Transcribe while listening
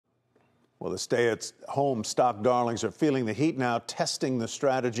Well, the stay-at-home stock darlings are feeling the heat now, testing the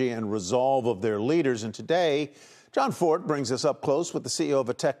strategy and resolve of their leaders. And today, Jon Fortt brings us up close with the CEO of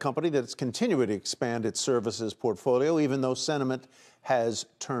a tech company that's continuing to expand its services portfolio, even though sentiment has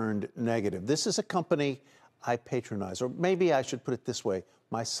turned negative. This is a company I patronize, or maybe I should put it this way,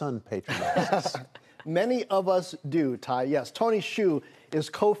 my son patronizes. Many of us do, Ty. Yes, Tony Xu is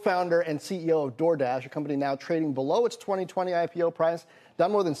co-founder and CEO of DoorDash, a company now trading below its 2020 IPO price,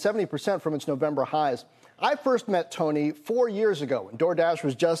 down more than 70% from its November highs. I first met Tony 4 years ago when DoorDash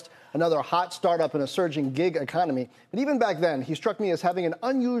was just another hot startup in a surging gig economy. But even back then, he struck me as having an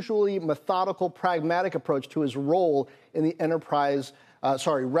unusually methodical, pragmatic approach to his role in the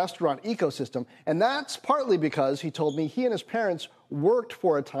restaurant ecosystem. And that's partly because, he told me, he and his parents worked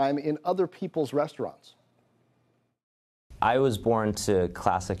for a time in other people's restaurants. I was born to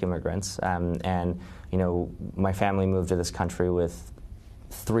classic immigrants, and my family moved to this country with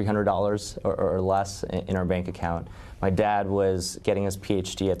 $300 or less in our bank account. My dad was getting his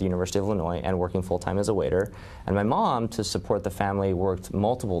PhD at the University of Illinois and working full-time as a waiter. And my mom, to support the family, worked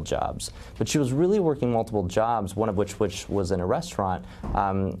multiple jobs. But she was really working multiple jobs, one of which was in a restaurant,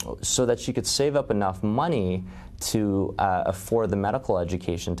 so that she could save up enough money to afford the medical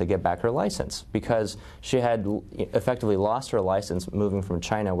education to get back her license, because she had effectively lost her license moving from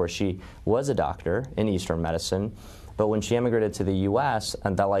China, where she was a doctor in Eastern medicine. But when she immigrated to the U.S.,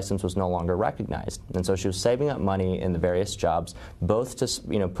 that license was no longer recognized. And so she was saving up money in the various jobs, both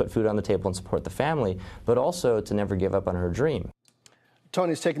to put food on the table and support the family, but also to never give up on her dream.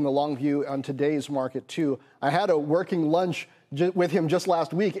 Tony's taking the long view on today's market, too. I had a working lunch with him just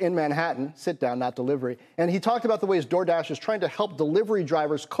last week in Manhattan, sit down, not delivery. And he talked about the ways DoorDash is trying to help delivery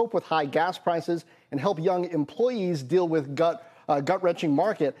drivers cope with high gas prices and help young employees deal with gut-wrenching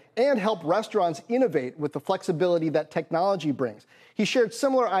market, and help restaurants innovate with the flexibility that technology brings. He shared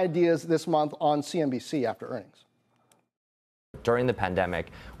similar ideas this month on CNBC after earnings. During the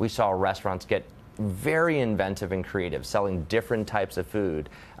pandemic, we saw restaurants get very inventive and creative, selling different types of food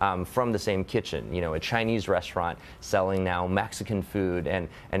from the same kitchen. A Chinese restaurant selling now Mexican food and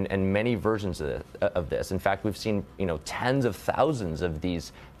many versions of this. In fact, we've seen tens of thousands of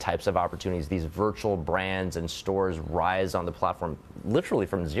these types of opportunities, these virtual brands and stores rise on the platform literally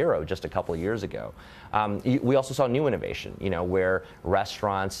from zero just a couple of years ago. We also saw new innovation, where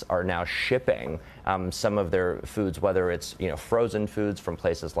restaurants are now shipping some of their foods, whether it's frozen foods from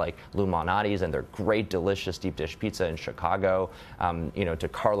places like Lou Malnati's and their great, delicious deep dish pizza in Chicago, to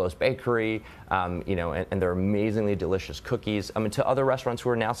Carlos Bakery, and their amazingly delicious cookies. To other restaurants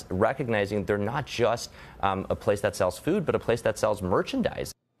who are now recognizing they're not just a place that sells food, but a place that sells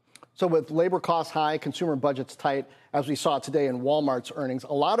merchandise. So with labor costs high, consumer budgets tight, as we saw today in Walmart's earnings,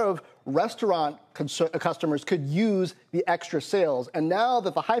 a lot of restaurant customers could use the extra sales. And now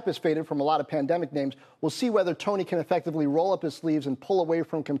that the hype has faded from a lot of pandemic names, we'll see whether Tony can effectively roll up his sleeves and pull away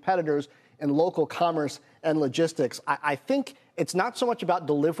from competitors in local commerce and logistics. I think it's not so much about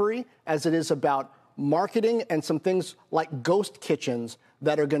delivery as it is about marketing and some things like ghost kitchens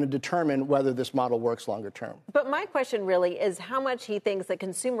that are going to determine whether this model works longer term. But my question really is how much he thinks that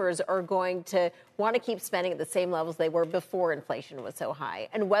consumers are going to want to keep spending at the same levels they were before inflation was so high,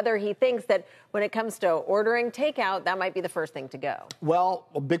 and whether he thinks that when it comes to ordering takeout, that might be the first thing to go. Well,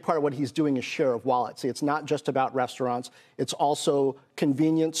 a big part of what he's doing is share of wallet. See, it's not just about restaurants. It's also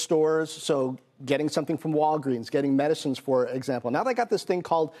convenience stores. So getting something from Walgreens, getting medicines, for example. Now they got this thing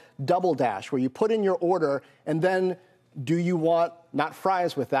called DoorDash, where you put in your order and then do you want, not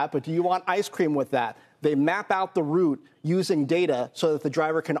fries with that, but do you want ice cream with that? They map out the route using data so that the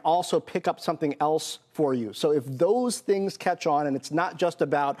driver can also pick up something else for you. So if those things catch on, and it's not just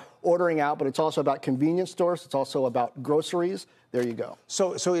about ordering out, but it's also about convenience stores, it's also about groceries, there you go.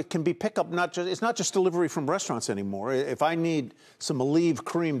 So it can be pickup, it's not just delivery from restaurants anymore. If I need some Aleve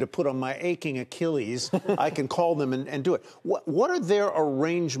cream to put on my aching Achilles, I can call them and do it. What are their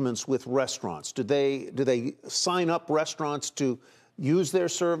arrangements with restaurants? Do they sign up restaurants to use their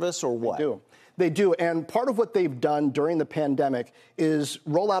service, or what? They do. And part of what they've done during the pandemic is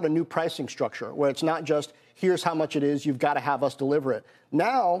roll out a new pricing structure where it's not just, here's how much it is, you've got to have us deliver it.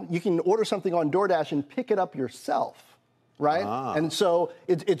 Now you can order something on DoorDash and pick it up yourself, right? And so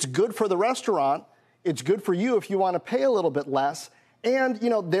it's good for the restaurant. It's good for you if you want to pay a little bit less. And,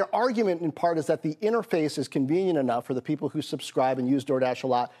 their argument in part is that the interface is convenient enough for the people who subscribe and use DoorDash a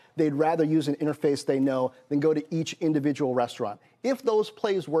lot. They'd rather use an interface they know than go to each individual restaurant. If those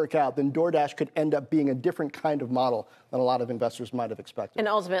plays work out, then DoorDash could end up being a different kind of model than a lot of investors might have expected. And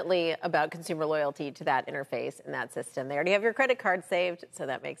ultimately about consumer loyalty to that interface and that system. They already have your credit card saved, so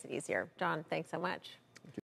that makes it easier. Jon, thanks so much.